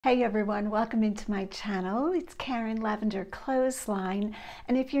Hey everyone, welcome into my channel. It's Karen Lavender Clothesline,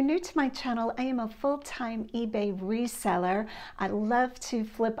 and if you're new to my channel, I am a full-time eBay reseller. I love to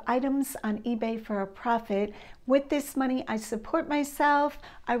flip items on eBay for a profit. With this money, I support myself,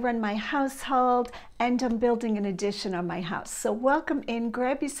 I run my household, and I'm building an addition on my house. So welcome in,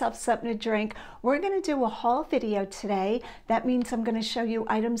 grab yourself something to drink. We're going to do a haul video today. That means I'm going to show you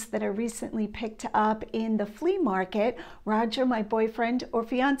items that I recently picked up in the flea market. Roger, my boyfriend, or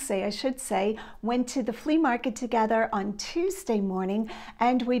fiance I should say, went to the flea market together on Tuesday morning,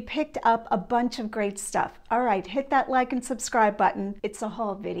 and we picked up a bunch of great stuff. All right, hit that like and subscribe button. It's a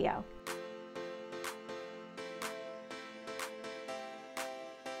haul video.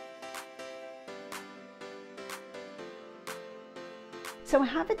 So I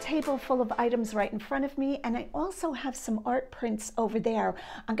have a table full of items right in front of me, and I also have some art prints over there.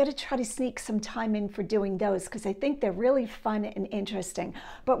 I'm going to try to sneak some time in for doing those because I think they're really fun and interesting.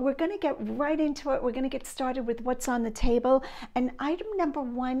 But we're going to get right into it. We're going to get started with what's on the table. And item number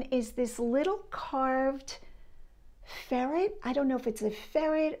one is this little carved ferret. I don't know if it's a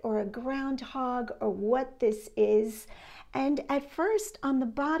ferret or a groundhog or what this is. And at first on the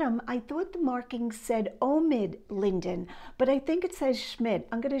bottom, I thought the marking said Omid Linden, but I think it says Schmidt.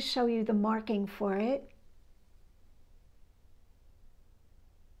 I'm going to show you the marking for it.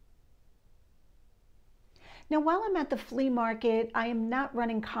 Now, while I'm at the flea market, I am not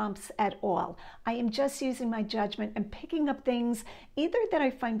running comps at all. I am just using my judgment and picking up things either that I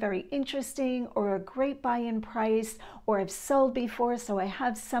find very interesting or a great buy-in price or have sold before, so I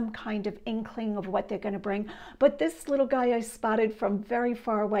have some kind of inkling of what they're going to bring. But this little guy I spotted from very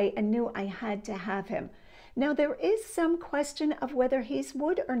far away and knew I had to have him. Now, there is some question of whether he's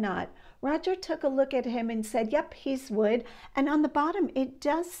wood or not. Roger took a look at him and said, yep, he's wood. And on the bottom, it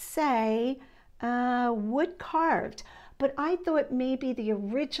does say wood carved, but I thought maybe the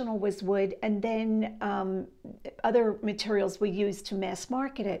original was wood and then other materials were used to mass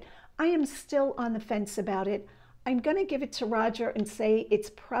market it. I am still on the fence about it. I'm going to give it to Roger and say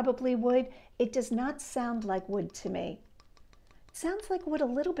it's probably wood. It does not sound like wood to me. It sounds like wood a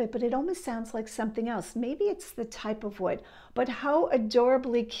little bit, but it almost sounds like something else. Maybe it's the type of wood, but how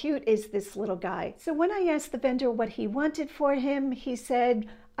adorably cute is this little guy? So when I asked the vendor what he wanted for him, he said,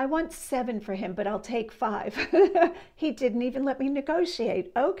 I want 7 for him, but I'll take 5. He didn't even let me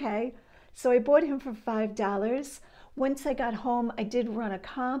negotiate. Okay. So I bought him for $5. Once I got home, I did run a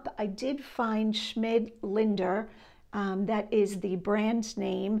comp. I did find Schmidt Linder. That is the brand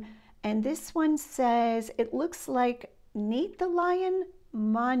name. And this one says, it looks like Neat the Lion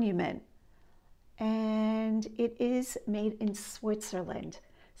Monument. And it is made in Switzerland.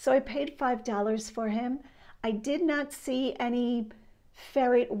 So I paid $5 for him. I did not see any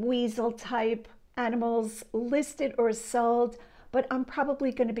ferret, weasel type animals listed or sold, but I'm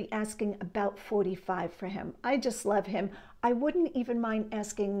probably going to be asking about $45 for him. I just love him. I wouldn't even mind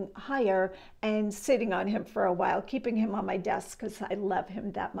asking higher and sitting on him for a while, keeping him on my desk because I love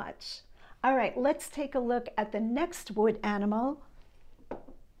him that much. All right, let's take a look at the next wood animal.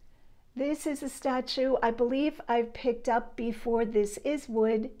 This is a statue I believe I've picked up before. This is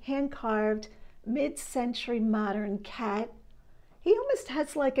wood, hand carved, mid-century modern cat. He almost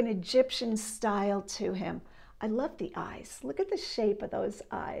has like an Egyptian style to him. I love the eyes. Look at the shape of those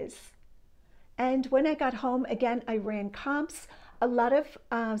eyes. And when I got home, again, I ran comps. A lot of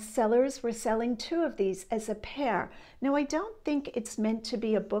sellers were selling 2 of these as a pair. Now, I don't think it's meant to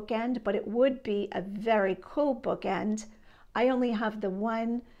be a bookend, but it would be a very cool bookend. I only have the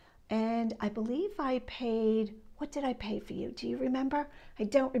one, and I believe I paid, what did I pay for you? Do you remember? I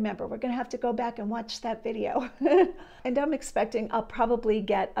don't remember. We're going to have to go back and watch that video. And I'm expecting I'll probably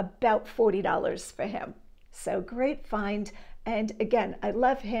get about $40 for him. So great find. And again, I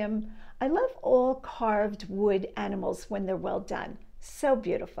love him. I love all carved wood animals when they're well done. So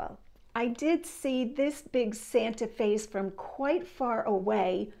beautiful. I did see this big Santa face from quite far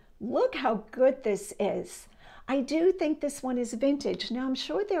away. Look how good this is. I do think this one is vintage. Now, I'm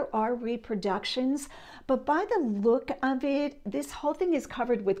sure there are reproductions, but by the look of it, this whole thing is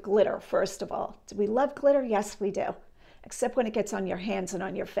covered with glitter, first of all. Do we love glitter? Yes, we do. Except when it gets on your hands and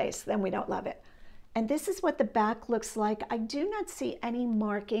on your face, then we don't love it. And this is what the back looks like. I do not see any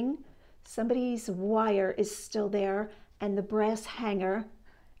marking. Somebody's wire is still there and the brass hanger,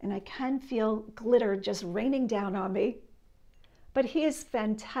 and I can feel glitter just raining down on me. But he is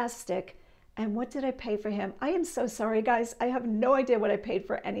fantastic. And what did I pay for him? I am so sorry, guys. I have no idea what I paid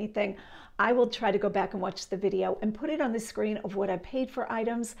for anything. I will try to go back and watch the video and put it on the screen of what I paid for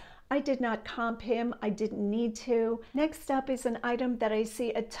items. I did not comp him. I didn't need to. Next up is an item that I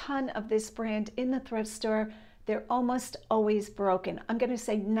see a ton of this brand in the thrift store. they're almost always broken. I'm going to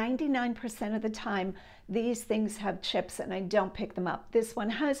say 99% of the time, these things have chips and I don't pick them up. This one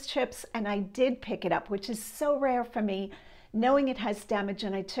has chips and I did pick it up, which is so rare for me, knowing it has damage,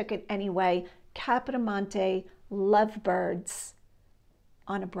 and I took it anyway. Capodimonte lovebirds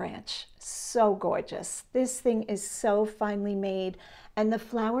on a branch. So gorgeous. This thing is so finely made, and the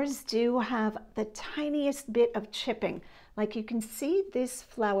flowers do have the tiniest bit of chipping. Like you can see this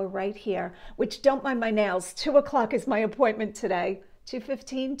flower right here, which, don't mind my nails, 2 o'clock is my appointment today.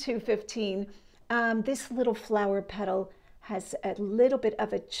 2:15, 2:15. This little flower petal has a little bit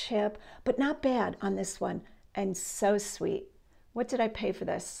of a chip, but not bad on this one, and so sweet. What did I pay for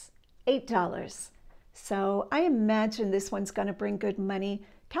this? $8. So I imagine this one's going to bring good money.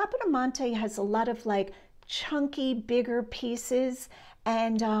 Capodimonte has a lot of like chunky, bigger pieces,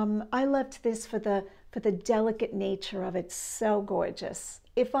 and I loved this for the delicate nature of it. So gorgeous.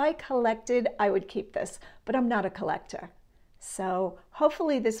 If I collected, I would keep this, but I'm not a collector. So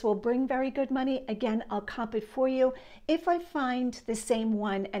hopefully this will bring very good money. Again, I'll comp it for you. If I find the same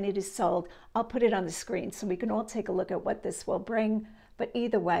one and it is sold, I'll put it on the screen so we can all take a look at what this will bring. But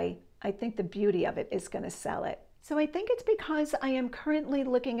either way, I think the beauty of it is going to sell it. So I think it's because I am currently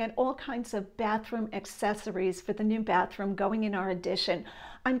looking at all kinds of bathroom accessories for the new bathroom going in our addition.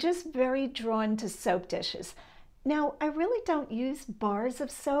 I'm just very drawn to soap dishes. Now, I really don't use bars of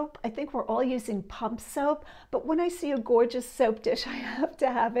soap. I think we're all using pump soap, but when I see a gorgeous soap dish, I have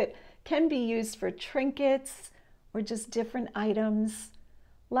to have it. Can be used for trinkets or just different items.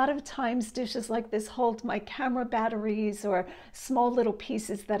 A lot of times dishes like this hold my camera batteries or small little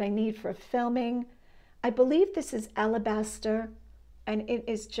pieces that I need for filming. I believe this is alabaster, and it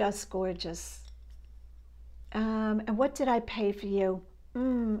is just gorgeous. And what did I pay for you?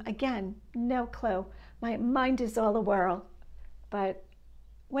 Again, no clue. My mind is all a whirl. But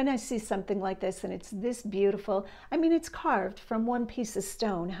when I see something like this and it's this beautiful, I mean, it's carved from one piece of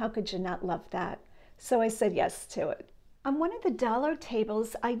stone. How could you not love that? So I said yes to it. On one of the dollar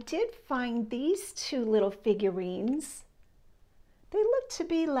tables, I did find these two little figurines. They look to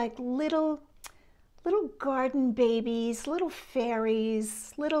be like little garden babies, little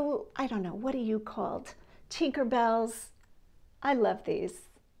fairies, little, I don't know, what are you called? Tinkerbells. I love these.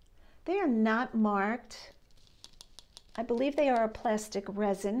 They are not marked. I believe they are a plastic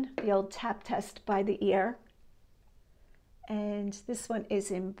resin, the old tap test by the ear. And this one is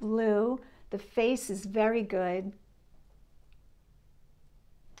in blue. The face is very good.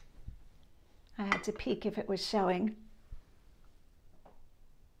 I had to peek if it was showing.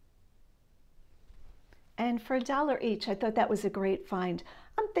 And for $1 each, I thought that was a great find.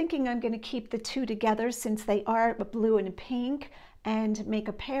 I'm thinking I'm going to keep the two together since they are blue and pink, and make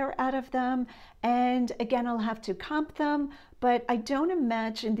a pair out of them. And again, I'll have to comp them, but I don't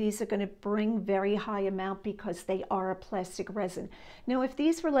imagine these are going to bring very high amount because they are a plastic resin. Now, if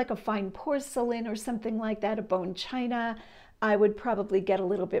these were like a fine porcelain or something like that, a bone china, I would probably get a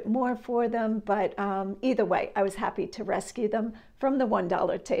little bit more for them, but either way, I was happy to rescue them from the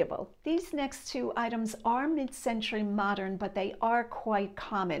 $1 table. These next two items are mid-century modern, but they are quite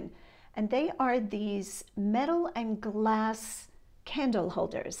common. And they are these metal and glass candle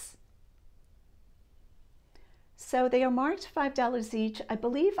holders. So they are marked $5 each. I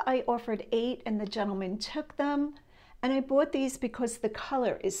believe I offered $8 and the gentleman took them. And I bought these because the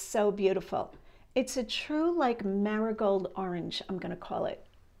color is so beautiful. It's a true like marigold orange, I'm going to call it.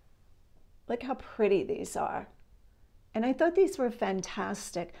 Look how pretty these are. And I thought these were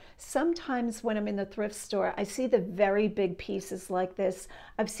fantastic. Sometimes when I'm in the thrift store, I see the very big pieces like this.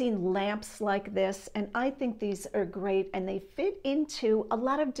 I've seen lamps like this, and I think these are great, and they fit into a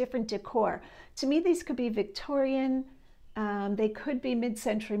lot of different decor. To me, these could be Victorian. They could be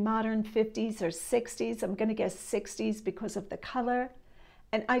mid-century modern, 50s or 60s. I'm going to guess 60s because of the color.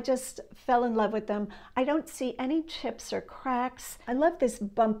 And I just fell in love with them. I don't see any chips or cracks. I love this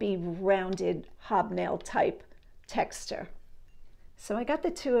bumpy, rounded hobnail type texture. So I got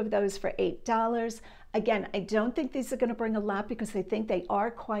the two of those for $8. Again, I don't think these are going to bring a lot because I think they are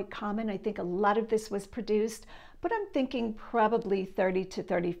quite common. I think a lot of this was produced, but I'm thinking probably $30 to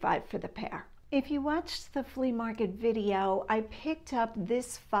 $35 for the pair. If you watched the flea market video, I picked up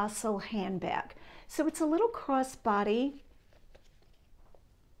this fossil handbag. So it's a little crossbody,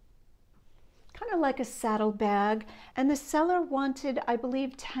 kind of like a saddle bag, and the seller wanted, I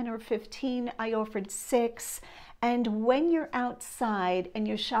believe, 10 or 15. I offered 6. And when you're outside and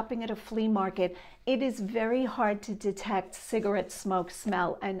you're shopping at a flea market, it is very hard to detect cigarette smoke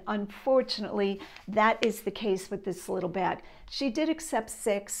smell. And unfortunately, that is the case with this little bag. She did accept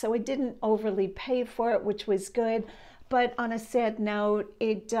 6, so I didn't overly pay for it, which was good. But on a sad note,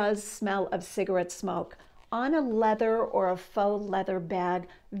 it does smell of cigarette smoke. on a leather or a faux leather bag,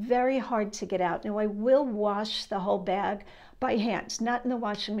 very hard to get out. Now I will wash the whole bag by hand, not in the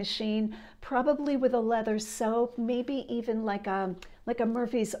washing machine, probably with a leather soap, maybe even like a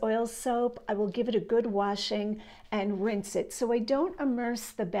Murphy's oil soap. I will give it a good washing and rinse it. So I don't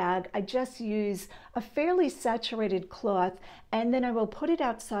immerse the bag. I just use a fairly saturated cloth, and then I will put it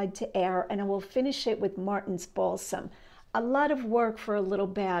outside to air, and I will finish it with Martin's Balsam. A lot of work for a little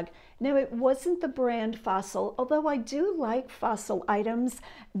bag. Now, it wasn't the brand Fossil, although I do like Fossil items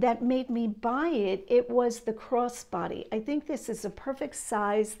that made me buy it. It was the crossbody. I think this is a perfect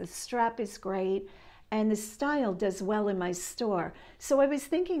size. The strap is great, and the style does well in my store. So I was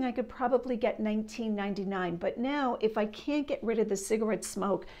thinking I could probably get $19.99, but now if I can't get rid of the cigarette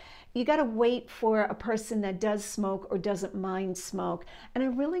smoke, you got to wait for a person that does smoke or doesn't mind smoke. And I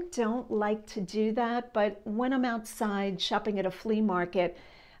really don't like to do that, but when I'm outside shopping at a flea market,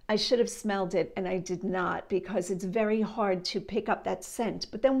 I should have smelled it, and I did not, because it's very hard to pick up that scent.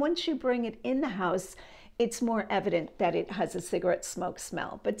 But then once you bring it in the house, it's more evident that it has a cigarette smoke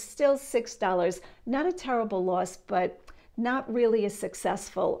smell. But still $6, not a terrible loss, but not really a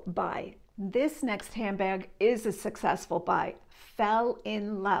successful buy. This next handbag is a successful buy. Fell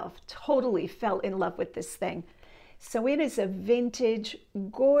in love, totally fell in love with this thing. So it is a vintage,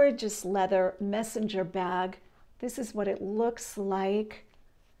 gorgeous leather messenger bag. This is what it looks like.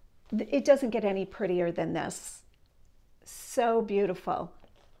 It doesn't get any prettier than this. So beautiful.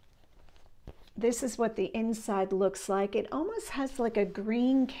 This is what the inside looks like. It almost has like a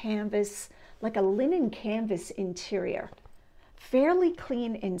green canvas, like a linen canvas interior. Fairly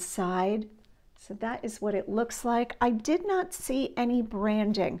clean inside. So that is what it looks like. I did not see any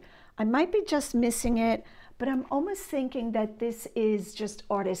branding. I might be just missing it, but I'm almost thinking that this is just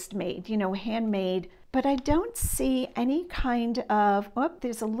artist made, you know, handmade. But I don't see any kind of, oh,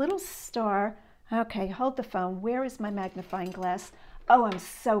 there's a little star. Okay, hold the phone. Where is my magnifying glass? Oh, I'm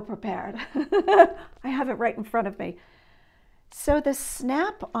so prepared. I have it right in front of me. So the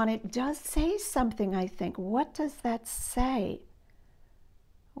snap on it does say something, I think. What does that say?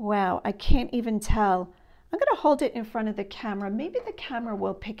 Wow, I can't even tell. I'm going to hold it in front of the camera. Maybe the camera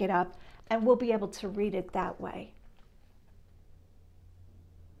will pick it up and we'll be able to read it that way.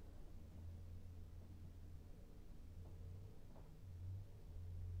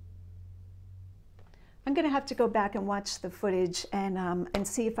 I'm going to have to go back and watch the footage and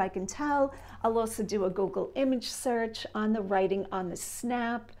see if I can tell. I'll also do a Google image search on the writing on the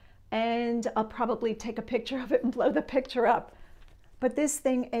snap, and I'll probably take a picture of it and blow the picture up. But this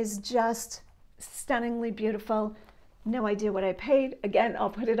thing is just stunningly beautiful. No idea what I paid. Again,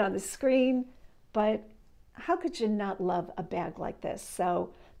 I'll put it on the screen, but how could you not love a bag like this? So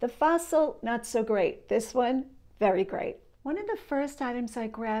the Fossil, not so great. This one, very great. One of the first items I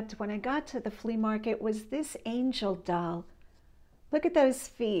grabbed when I got to the flea market was this angel doll. Look at those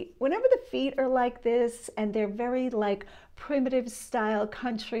feet. Whenever the feet are like this and they're very like primitive style,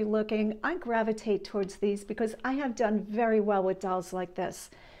 country looking, I gravitate towards these because I have done very well with dolls like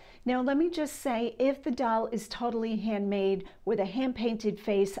this. Now, let me just say, if the doll is totally handmade with a hand-painted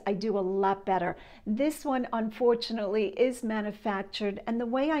face, I do a lot better. This one, unfortunately, is manufactured, and the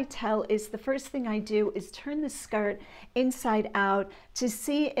way I tell is the first thing I do is turn the skirt inside out to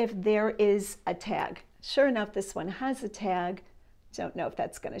see if there is a tag. Sure enough, this one has a tag. Don't know if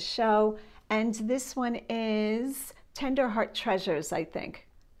that's going to show. And this one is Tender Heart Treasures, I think.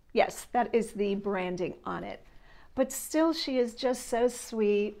 Yes, that is the branding on it. But still, she is just so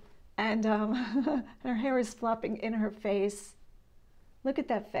sweet. And her hair is flopping in her face. Look at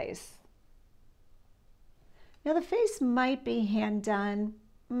that face. Now the face might be hand done,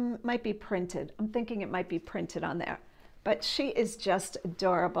 might be printed. I'm thinking it might be printed on there. But she is just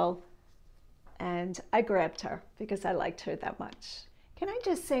adorable. And I grabbed her because I liked her that much. Can I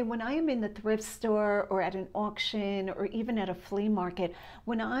just say, when I am in the thrift store or at an auction or even at a flea market,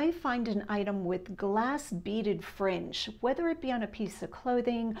 when I find an item with glass beaded fringe, whether it be on a piece of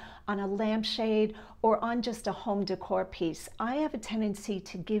clothing, on a lampshade, or on just a home decor piece, I have a tendency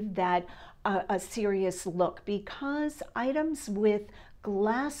to give that a serious look, because items with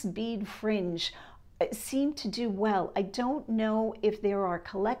glass bead fringe seem to do well. I don't know if there are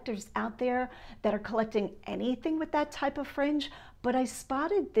collectors out there that are collecting anything with that type of fringe, but I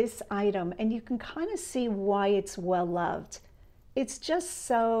spotted this item and you can kind of see why it's well loved. It's just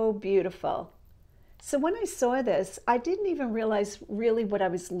so beautiful. So when I saw this, I didn't even realize really what I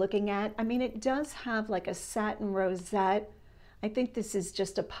was looking at. I mean, it does have like a satin rosette. I think this is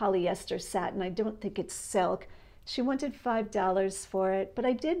just a polyester satin. I don't think it's silk. She wanted $5 for it, but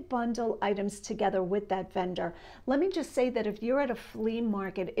I did bundle items together with that vendor. Let me just say that if you're at a flea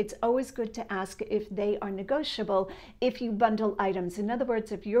market, it's always good to ask if they are negotiable if you bundle items. In other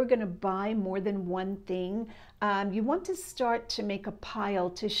words, if you're going to buy more than one thing, you want to start to make a pile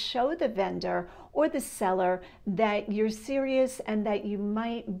to show the vendor or the seller that you're serious and that you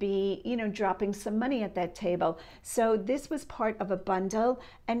might be, dropping some money at that table. So this was part of a bundle,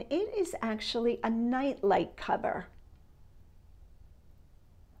 and it is actually a nightlight cover.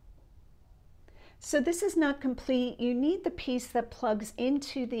 So this is not complete. You need the piece that plugs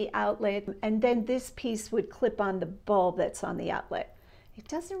into the outlet, and then this piece would clip on the bulb that's on the outlet. It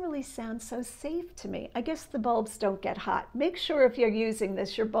doesn't really sound so safe to me. I guess the bulbs don't get hot. Make sure if you're using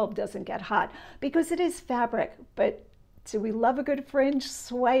this, your bulb doesn't get hot, because it is fabric. But do we love a good fringe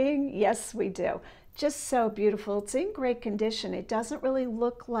swaying? Yes, we do. Just so beautiful. It's in great condition. It doesn't really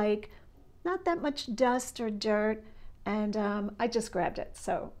look like not that much dust or dirt, and I just grabbed it.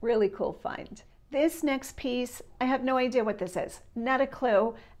 So really cool find. This next piece, I have no idea what this is, not a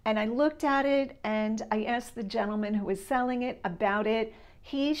clue. And I looked at it and I asked the gentleman who was selling it about it.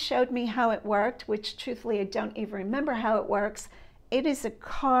 He showed me how it worked, which truthfully, I don't even remember how it works. It is a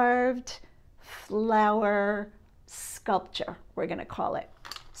carved flower sculpture, we're gonna call it.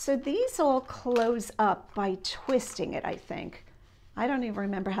 So these all close up by twisting it, I think. I don't even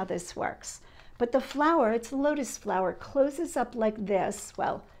remember how this works. But the flower, it's a lotus flower, closes up like this.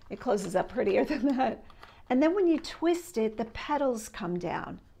 Well, it closes up prettier than that. And then when you twist it, the petals come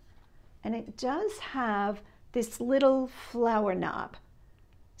down. And it does have this little flower knob.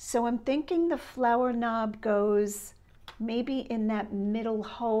 So I'm thinking the flower knob goes maybe in that middle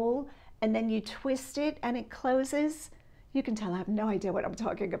hole, and then you twist it and it closes. You can tell I have no idea what I'm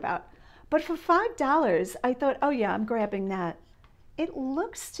talking about. But for $5, I thought, oh yeah, I'm grabbing that. It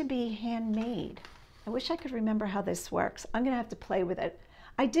looks to be handmade. I wish I could remember how this works. I'm gonna have to play with it.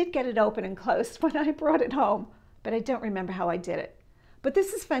 I did get it open and closed when I brought it home, but I don't remember how I did it. But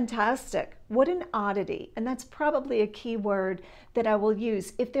this is fantastic. What an oddity. And that's probably a key word that I will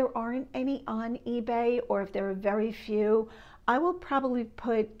use. If there aren't any on eBay, or if there are very few, I will probably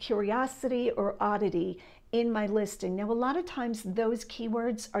put curiosity or oddity in my listing. Now, a lot of times those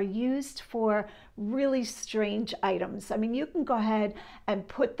keywords are used for really strange items. I mean, you can go ahead and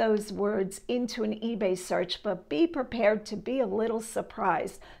put those words into an eBay search, but be prepared to be a little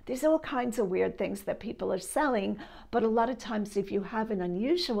surprised. There's all kinds of weird things that people are selling, but a lot of times if you have an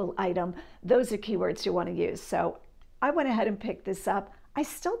unusual item, those are keywords you want to use. So I went ahead and picked this up. I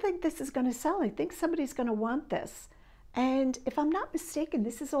still think this is going to sell. I think somebody's going to want this. And if I'm not mistaken,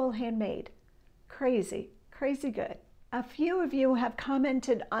 this is all handmade. Crazy. Crazy good. A few of you have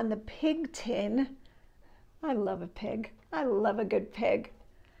commented on the pig tin. I love a pig. I love a good pig.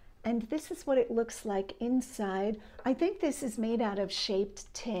 And this is what it looks like inside. I think this is made out of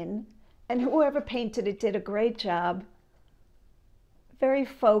shaped tin, and whoever painted it did a great job. Very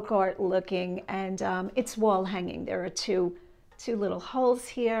folk art looking, and it's wall hanging. There are two little holes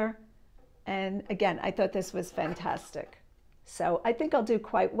here. And again, I thought this was fantastic. So I think I'll do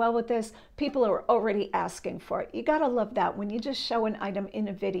quite well with this. People are already asking for it. You gotta love that when you just show an item in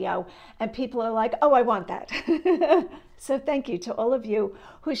a video and people are like, oh, I want that. So thank you to all of you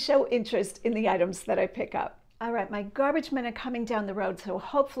who show interest in the items that I pick up. All right, my garbage men are coming down the road, so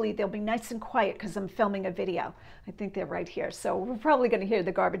hopefully they'll be nice and quiet because I'm filming a video. I think they're right here. So we're probably gonna hear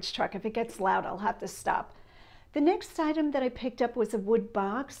the garbage truck. If it gets loud, I'll have to stop. The next item that I picked up was a wood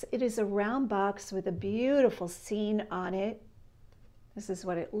box. It is a round box with a beautiful scene on it. This is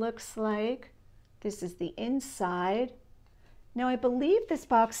what it looks like. This is the inside. Now I believe this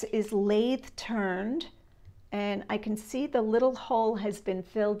box is lathe turned, and I can see the little hole has been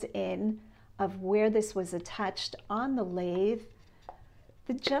filled in of where this was attached on the lathe.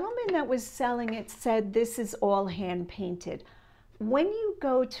 The gentleman that was selling it said this is all hand painted. When you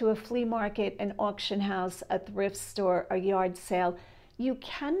go to a flea market, an auction house, a thrift store, a yard sale, you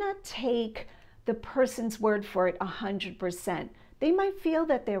cannot take the person's word for it 100%. They might feel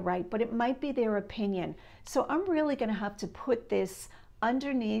that they're right, but it might be their opinion. So I'm really gonna have to put this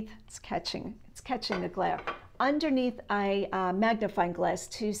underneath, it's catching the glare, underneath a magnifying glass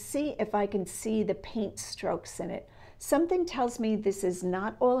to see if I can see the paint strokes in it. Something tells me this is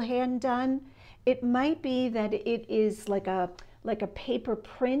not all hand done. It might be that it is like a paper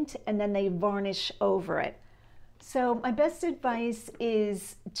print and then they varnish over it. So my best advice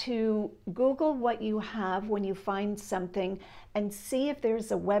is to Google what you have when you find something and see if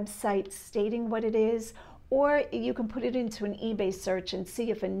there's a website stating what it is, or you can put it into an eBay search and see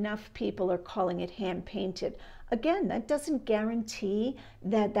if enough people are calling it hand painted. Again, that doesn't guarantee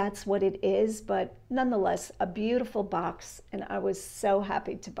that that's what it is, but nonetheless, a beautiful box, and I was so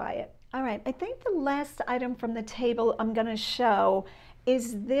happy to buy it. All right, I think the last item from the table I'm going to show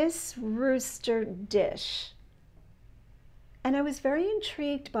is this rooster dish. And I was very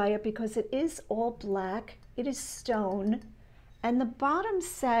intrigued by it because it is all black, it is stone, and the bottom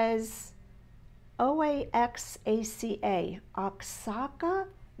says OAXACA, Oaxaca,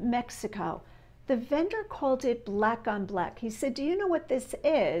 Mexico. The vendor called it black on black. He said, do you know what this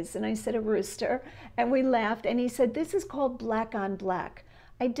is? And I said, a rooster. And we laughed, and he said, this is called black on black.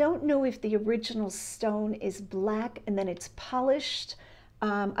 I don't know if the original stone is black and then it's polished.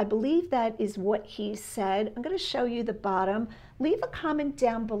 I believe that is what he said. I'm going to show you the bottom. Leave a comment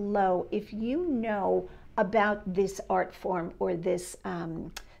down below if you know about this art form or this,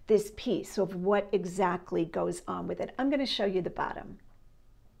 this piece of what exactly goes on with it. I'm going to show you the bottom.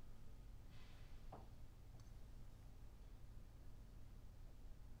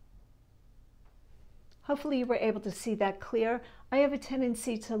 Hopefully you were able to see that clear. I have a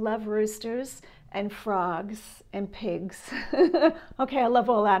tendency to love roosters and frogs and pigs. Okay, I love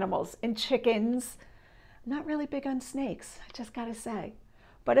all animals, and chickens. I'm not really big on snakes, I just gotta say.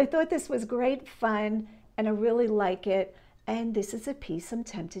 But I thought this was great fun, and I really like it. And this is a piece I'm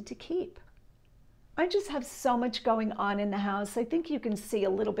tempted to keep. I just have so much going on in the house. I think you can see a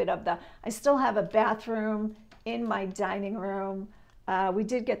little bit of I still have a bathroom in my dining room. We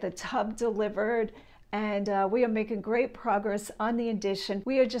did get the tub delivered, and we are making great progress on the addition.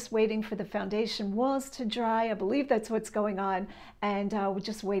 We are just waiting for the foundation walls to dry. I believe that's what's going on, and we're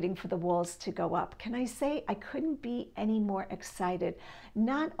just waiting for the walls to go up. Can I say I couldn't be any more excited?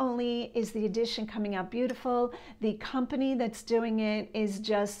 Not only is the addition coming out beautiful, the company that's doing it is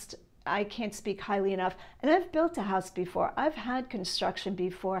just, I can't speak highly enough. And I've built a house before. I've had construction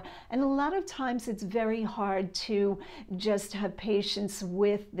before. And a lot of times it's very hard to just have patience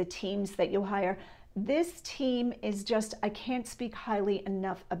with the teams that you hire. This team is just, I can't speak highly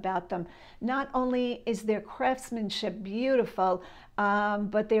enough about them. Not only is their craftsmanship beautiful,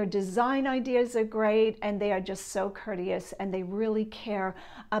 but their design ideas are great, and they are just so courteous, and they really care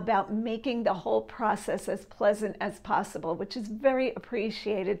about making the whole process as pleasant as possible, which is very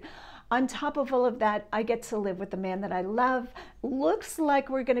appreciated. On top of all of that, I get to live with the man that I love. Looks like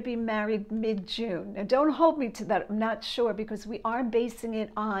we're going to be married mid-June. Now, don't hold me to that. I'm not sure, because we are basing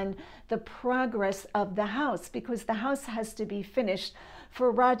it on the progress of the house, because the house has to be finished for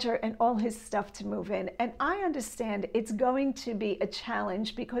Roger and all his stuff to move in. And I understand it's going to be a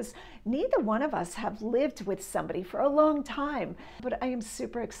challenge because neither one of us have lived with somebody for a long time. But I am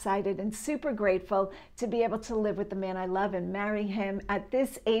super excited and super grateful to be able to live with the man I love and marry him at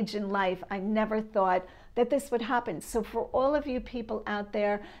this age in life. I never thought that this would happen. So for all of you people out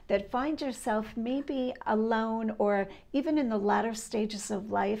there that find yourself maybe alone or even in the latter stages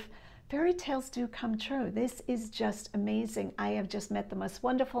of life, fairy tales do come true. This is just amazing. I have just met the most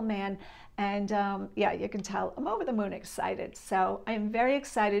wonderful man, and yeah, you can tell I'm over the moon excited. So I'm very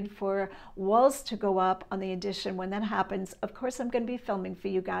excited for walls to go up on the addition when that happens. Of course, I'm going to be filming for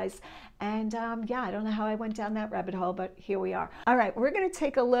you guys, and yeah, I don't know how I went down that rabbit hole, but here we are. All right, we're going to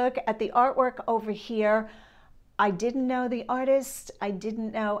take a look at the artwork over here. I didn't know the artist, I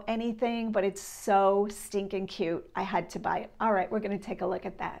didn't know anything, but it's so stinking cute. I had to buy it. All right, we're going to take a look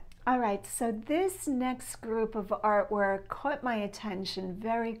at that. All right, so this next group of artwork caught my attention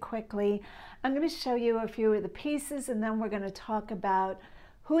very quickly. I'm going to show you a few of the pieces, and then we're going to talk about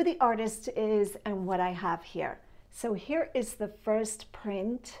who the artist is and what I have here. So here is the first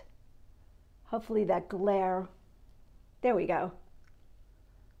print. Hopefully that glare, there we go,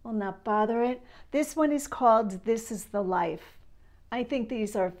 will not bother it. This one is called This Is the Life. I think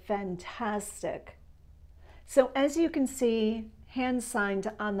these are fantastic. So as you can see, hand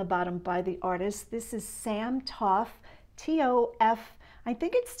signed on the bottom by the artist. This is Sam Toff, T-O-F, I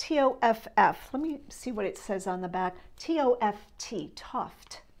think it's T-O-F-F. Let me see what it says on the back. T-O-F-T,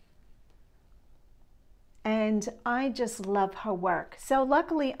 Toft. And I just love her work. So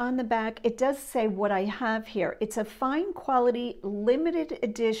luckily on the back, it does say what I have here. It's a fine quality, limited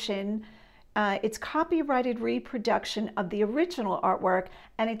edition. It's copyrighted reproduction of the original artwork,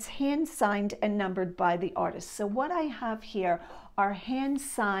 and it's hand signed and numbered by the artist. So what I have here are hand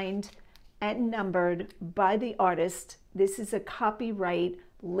signed and numbered by the artist. This is a copyright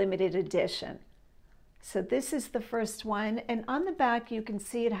limited edition. So this is the first one, and on the back you can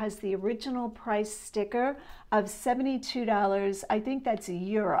see it has the original price sticker of $72. I think that's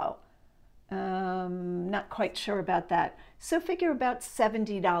euro. Not quite sure about that. So figure about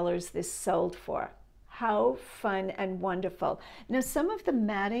 $70 this sold for. How fun and wonderful. Now, some of the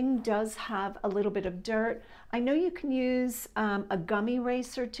matting does have a little bit of dirt. I know you can use a gum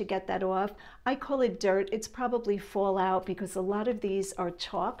eraser to get that off. I call it dirt. It's probably fallout because a lot of these are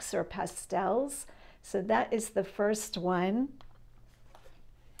chalks or pastels. So that is the first one.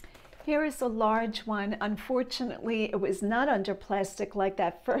 Here is a large one. Unfortunately, it was not under plastic like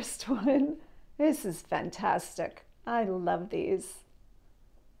that first one. This is fantastic. I love these.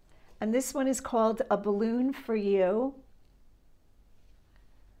 And this one is called A Balloon for You.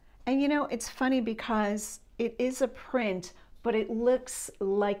 And you know, it's funny because it is a print, but it looks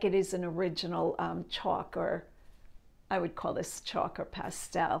like it is an original chalk, or I would call this chalk or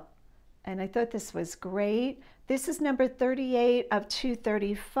pastel. And I thought this was great. This is number 38 of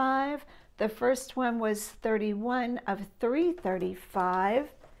 235. The first one was 31 of 335.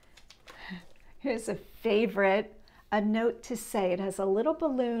 Here's a favorite. A note to say. It has a little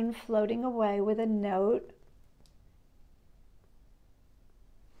balloon floating away with a note.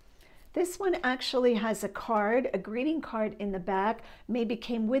 This one actually has a card, a greeting card in the back. Maybe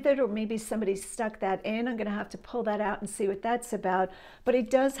came with it, or maybe somebody stuck that in. I'm going to have to pull that out and see what that's about. But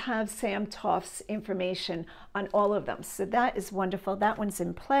it does have Sam Toff's information on all of them. So that is wonderful. That one's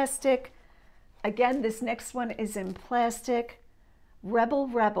in plastic. Again, this next one is in plastic. Rebel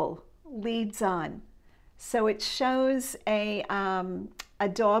Rebel leads on. So it shows a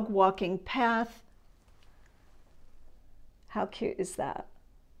dog walking path. How cute is that?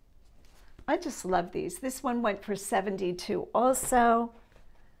 I just love these. This one went for 72 also.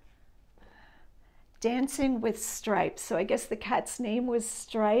 Dancing with Stripes. So I guess the cat's name was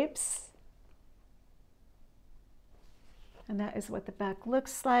Stripes. And that is what the back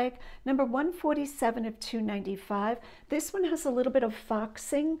looks like. Number 147 of 295. This one has a little bit of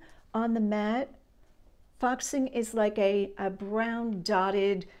foxing on the mat. Foxing is like a brown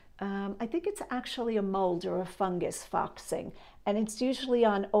dotted, I think it's actually a mold or a fungus foxing. And it's usually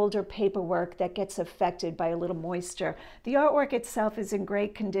on older paperwork that gets affected by a little moisture. The artwork itself is in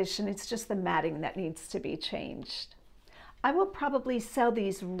great condition. It's just the matting that needs to be changed. I will probably sell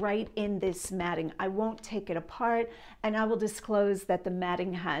these right in this matting. I won't take it apart, and I will disclose that the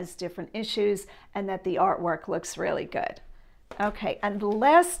matting has different issues and that the artwork looks really good. Okay, and the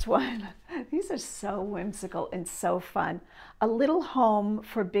last one, these are so whimsical and so fun. A Little Home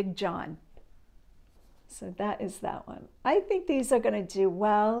for Big John. So that is that one. I think these are going to do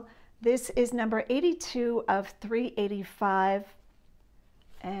well. This is number 82 of 385.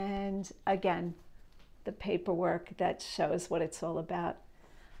 And again, the paperwork that shows what it's all about.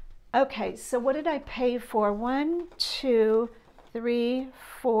 Okay, so what did I pay for? 1, 2, 3,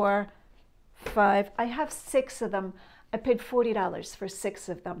 4, 5. I have 6 of them. I paid $40 for 6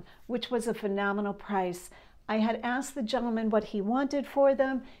 of them, which was a phenomenal price. I had asked the gentleman what he wanted for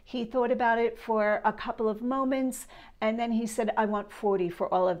them. He thought about it for a couple of moments, and then he said, I want 40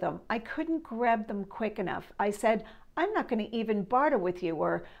 for all of them. I couldn't grab them quick enough. I said, I'm not going to even barter with you,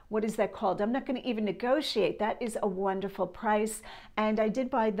 or what is that called? I'm not going to even negotiate. That is a wonderful price. And I did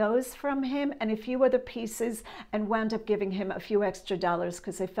buy those from him and a few other pieces and wound up giving him a few extra dollars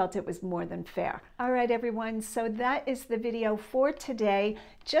because I felt it was more than fair. All right, everyone. So that is the video for today.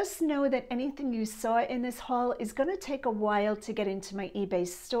 Just know that anything you saw in this haul is going to take a while to get into my eBay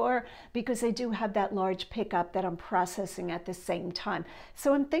store because I do have that large pickup that I'm processing at the same time.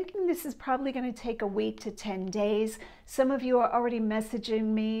 So I'm thinking this is probably going to take a week to 10 days. Some of you are already messaging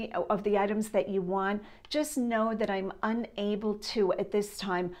me of the items that you want. Just know that I'm unable to, at this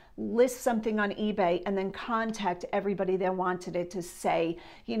time, list something on eBay and then contact everybody that wanted it to say,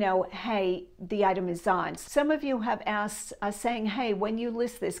 you know, hey, the item is on. Some of you have asked, saying, hey, when you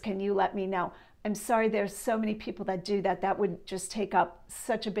list this, can you let me know? I'm sorry, there's so many people that do that. That would just take up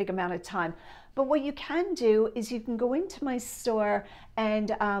such a big amount of time. But what you can do is you can go into my store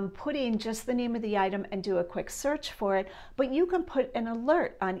and put in just the name of the item and do a quick search for it. But you can put an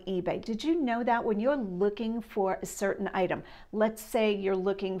alert on eBay. Did you know that when you're looking for a certain item, let's say you're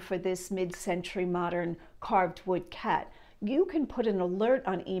looking for this mid-century modern carved wood cat, you can put an alert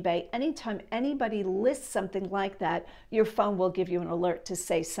on eBay. Anytime anybody lists something like that, your phone will give you an alert to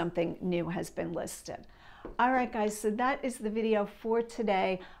say something new has been listed. All right, guys, so that is the video for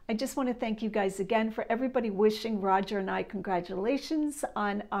today. I just want to thank you guys again for everybody wishing Roger and I congratulations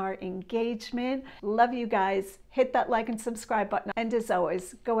on our engagement. Love you guys. Hit that like and subscribe button. And as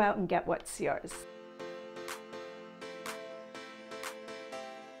always, go out and get what's yours.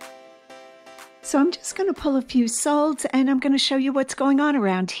 So I'm just going to pull a few solds and I'm going to show you what's going on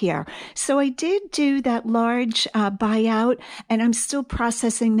around here. So I did do that large buyout and I'm still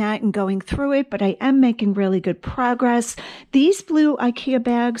processing that and going through it, but I am making really good progress. These blue IKEA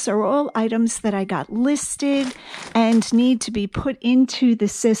bags are all items that I got listed and need to be put into the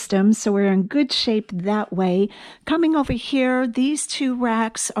system. So we're in good shape that way. Coming over here, these two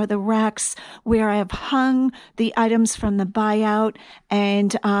racks are the racks where I have hung the items from the buyout,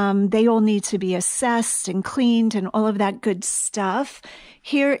 and they all need to be assessed and cleaned and all of that good stuff.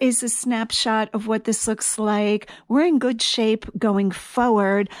 Here is a snapshot of what this looks like. We're in good shape going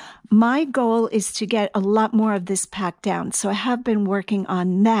forward. My goal is to get a lot more of this packed down, so I have been working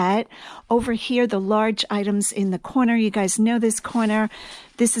on that. Over here, the large items in the corner, you guys know this corner.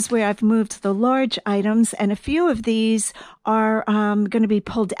 This is where I've moved the large items, and a few of these are going to be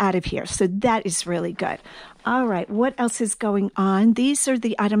pulled out of here, so that is really good. All right, what else is going on? These are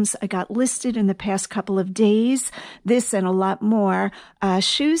the items I got listed in the past couple of days, this and a lot more.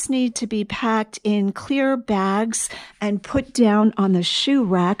 Shoes need to be packed in clear bags and put down on the shoe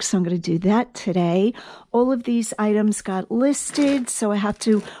rack, so I'm going to do that today. All of these items got listed, so I have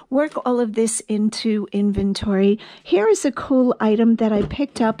to work all of this into inventory. Here is a cool item that I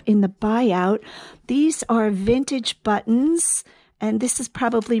picked up in the buyout. These are vintage buttons, and this is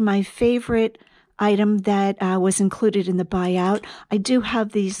probably my favorite item that was included in the buyout. I do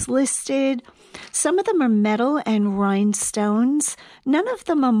have these listed. Some of them are metal and rhinestones. None of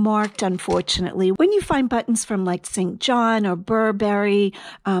them are marked, unfortunately. When you find buttons from like St. John or Burberry,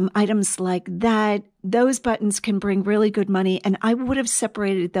 items like that, those buttons can bring really good money, and I would have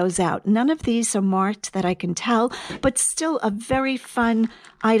separated those out. None of these are marked that I can tell, but still a very fun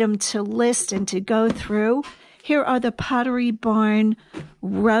item to list and to go through. Here are the Pottery Barn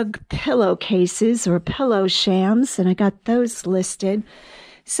rug pillowcases or pillow shams, and I got those listed.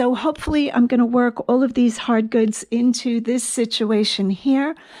 So hopefully I'm going to work all of these hard goods into this situation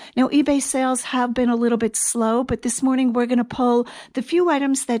here. Now, eBay sales have been a little bit slow, but this morning we're going to pull the few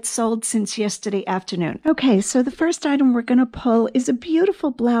items that sold since yesterday afternoon. Okay, so the first item we're going to pull is a beautiful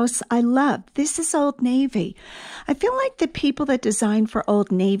blouse I love. This is Old Navy. I feel like the people that design for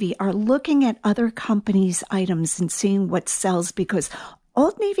Old Navy are looking at other companies' items and seeing what sells, because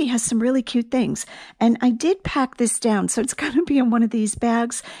Old Navy has some really cute things, and I did pack this down, so it's going to be in one of these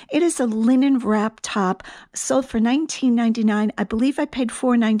bags. It is a linen wrap top, sold for $19.99. I believe I paid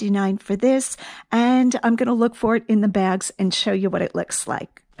 $4.99 for this, and I'm going to look for it in the bags and show you what it looks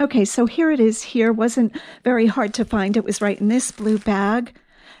like. Okay, so here it is here. Wasn't very hard to find. It was right in this blue bag.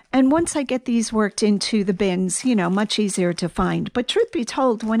 And once I get these worked into the bins, you know, much easier to find. But truth be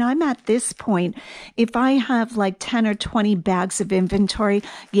told, when I'm at this point, if I have like 10 or 20 bags of inventory,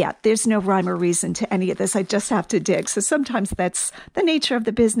 yeah, there's no rhyme or reason to any of this. I just have to dig. So sometimes that's the nature of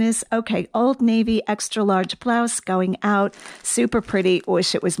the business. Okay, Old Navy extra large blouse going out. Super pretty.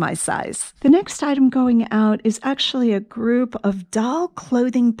 Wish it was my size. The next item going out is actually a group of doll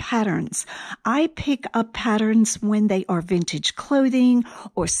clothing patterns. I pick up patterns when they are vintage clothing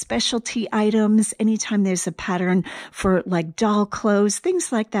or specialty items, anytime there's a pattern for like doll clothes,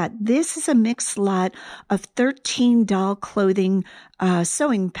 things like that. This is a mixed lot of 13 doll clothing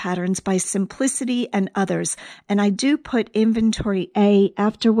sewing patterns by Simplicity and others. And I do put inventory A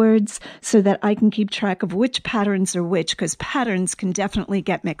afterwards so that I can keep track of which patterns are which, because patterns can definitely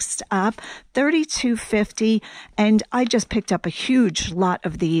get mixed up. $32.50, and I just picked up a huge lot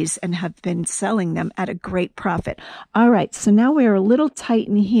of these and have been selling them at a great profit. All right, so now we're a little tight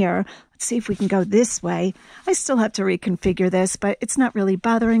in here. Let's see if we can go this way. I still have to reconfigure this, but it's not really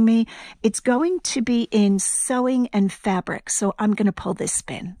bothering me. It's going to be in sewing and fabric, so I'm going to pull this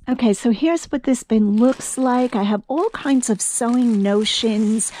bin. Okay, so here's what this bin looks like. I have all kinds of sewing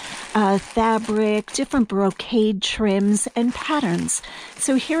notions, fabric, different brocade trims, and patterns.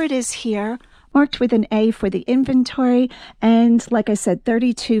 So here it is here, marked with an A for the inventory, and like I said,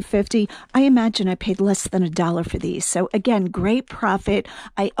 $32.50. I imagine I paid less than $1 for these. So again, great profit.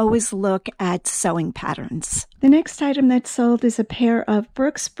 I always look at sewing patterns. The next item that sold is a pair of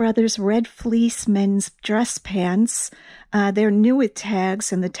Brooks Brothers red fleece men's dress pants. They're new with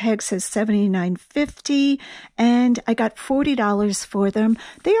tags, and the tag says $79.50, and I got $40 for them.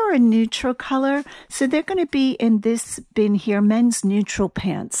 They are a neutral color, so they're going to be in this bin here, men's neutral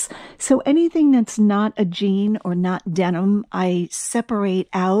pants. So anything that's not a jean or not denim, I separate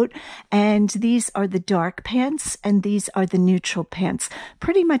out, and these are the dark pants, and these are the neutral pants.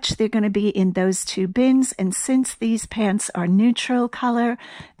 Pretty much they're going to be in those two bins, and since these pants are neutral color,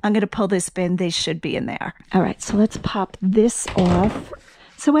 I'm going to pull this bin. They should be in there. All right, so let's pop this off.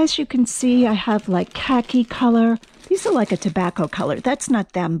 So as you can see, I have like khaki color, These are like a tobacco color. That's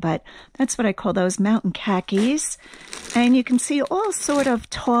not them, but that's what I call those, mountain khakis. And you can see all sort of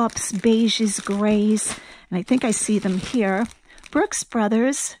taupes, beiges, grays, and I think I see them here. Brooks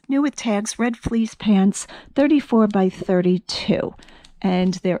Brothers, new with tags, red fleece pants, 34 by 32.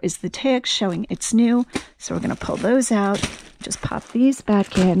 And there is the tag showing it's new. So we're going to pull those out, just pop these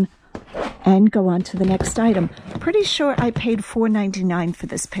back in, and go on to the next item. Pretty sure I paid $4.99 for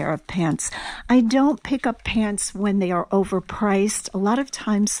this pair of pants. I don't pick up pants when they are overpriced. A lot of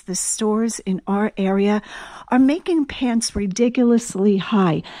times the stores in our area are making pants ridiculously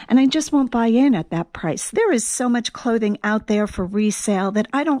high, and I just won't buy in at that price. There is so much clothing out there for resale that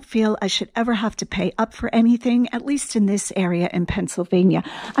I don't feel I should ever have to pay up for anything, at least in this area in Pennsylvania.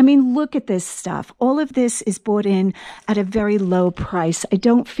 I mean, look at this stuff. All of this is bought in at a very low price. I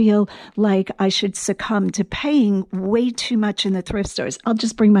don't feel like I should succumb to paying way too much in the thrift stores. I'll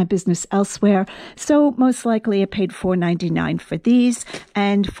just bring my business elsewhere. So most likely I paid $4.99 for these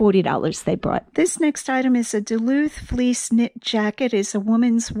and $40 they brought. This next item is a Duluth fleece knit jacket. It's a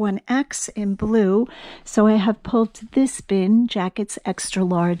woman's 1X in blue. So I have pulled this bin, jackets extra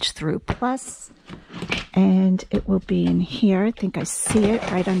large through plus, and it will be in here. I think I see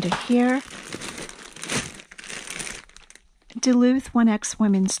it right under here. Duluth 1X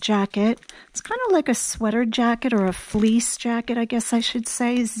women's jacket. It's kind of like a sweater jacket or a fleece jacket, I guess I should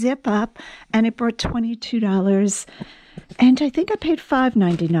say. Zip up, and it brought $22. And I think I paid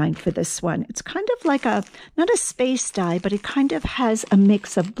 $5.99 for this one. It's kind of like a, not a space dye, but it kind of has a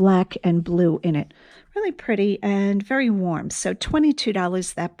mix of black and blue in it. Really pretty and very warm. So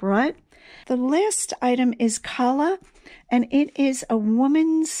 $22 that brought. The last item is Kala, and it is a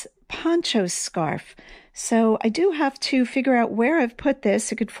woman's poncho scarf. So I do have to figure out where I've put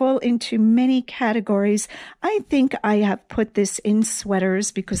this. It could fall into many categories. I think I have put this in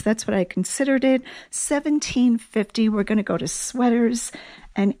sweaters because that's what I considered it. $17.50. We're going to go to sweaters,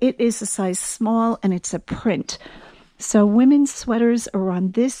 and it is a size small, and it's a print. So women's sweaters are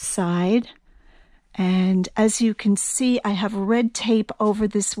on this side. And as you can see, I have red tape over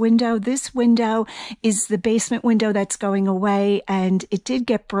this window. This window is the basement window that's going away, and it did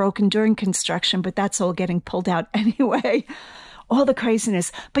get broken during construction, but that's all getting pulled out anyway. All the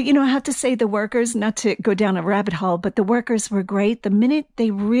craziness. But, you know, I have to say the workers, not to go down a rabbit hole, but the workers were great. The minute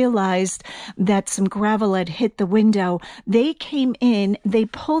they realized that some gravel had hit the window, they came in, they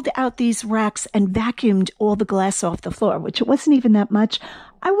pulled out these racks and vacuumed all the glass off the floor, which it wasn't even that much.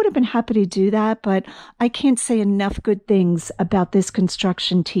 I would have been happy to do that, but I can't say enough good things about this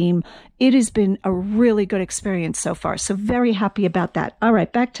construction team. It has been a really good experience so far, so very happy about that. All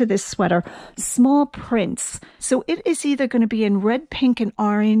right, back to this sweater. Small prints. So it is either going to be in red, pink, and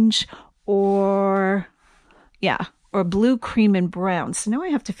orange, or, yeah, or blue, cream, and brown. So now I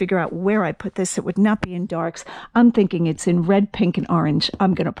have to figure out where I put this. It would not be in darks. I'm thinking it's in red, pink, and orange.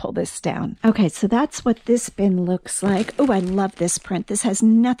 I'm going to pull this down. Okay, so that's what this bin looks like. Oh, I love this print. This has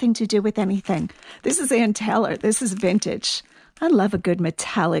nothing to do with anything. This is Ann Taylor. This is vintage. I love a good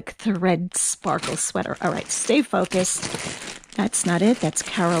metallic thread sparkle sweater. All right, stay focused. That's not it. That's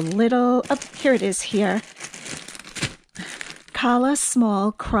Carol Little. Oh, here it is here. Kala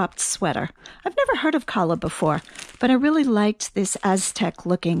small cropped sweater. I've never heard of Kala before, but I really liked this Aztec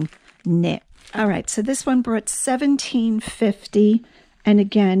looking knit. All right, so this one brought $17.50. And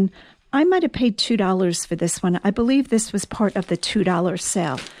again, I might have paid $2 for this one. I believe this was part of the $2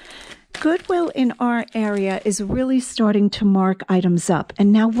 sale. Goodwill in our area is really starting to mark items up.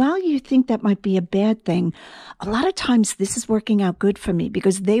 And now, while you think that might be a bad thing, a lot of times this is working out good for me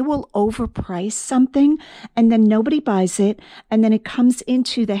because they will overprice something and then nobody buys it. And then it comes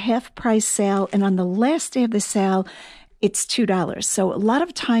into the half price sale. And on the last day of the sale, it's $2. So a lot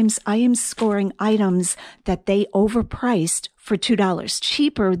of times I am scoring items that they overpriced for $2,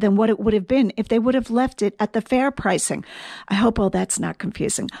 cheaper than what it would have been if they would have left it at the fair pricing. I hope all that's not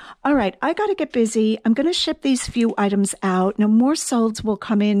confusing. All right, I got to get busy. I'm going to ship these few items out. Now, more solds will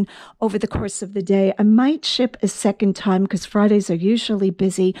come in over the course of the day. I might ship a second time because Fridays are usually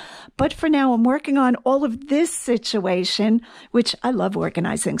busy. But for now, I'm working on all of this situation, which I love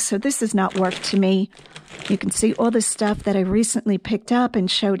organizing. So this is not work to me. You can see all the stuff that I recently picked up and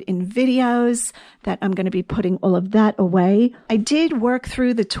showed in videos that I'm going to be putting all of that away. I did work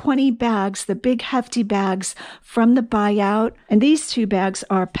through the 20 bags, the big hefty bags from the buyout. And these 2 bags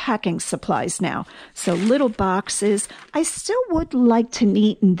are packing supplies now. So little boxes. I still would like to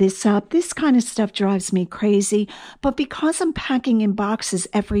neaten this up. This kind of stuff drives me crazy. But because I'm packing in boxes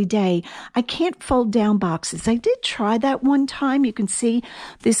every day, I can't fold down boxes. I did try that one time. You can see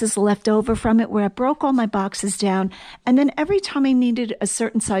this is left over from it where I broke all my boxes down. And then every time I needed a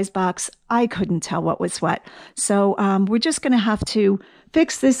certain size box, I couldn't tell what was what. So we're just going to have to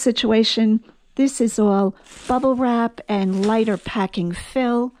fix this situation. This is all bubble wrap and lighter packing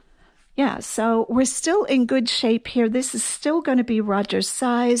fill. Yeah, so we're still in good shape here. This is still going to be Roger's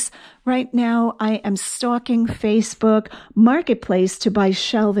size. Right now, I am stalking Facebook Marketplace to buy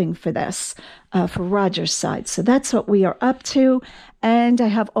shelving for this, for Roger's size. So that's what we are up to. And I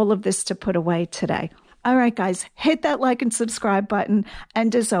have all of this to put away today. All right, guys, hit that like and subscribe button.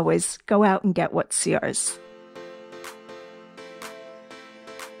 And as always, go out and get what's yours.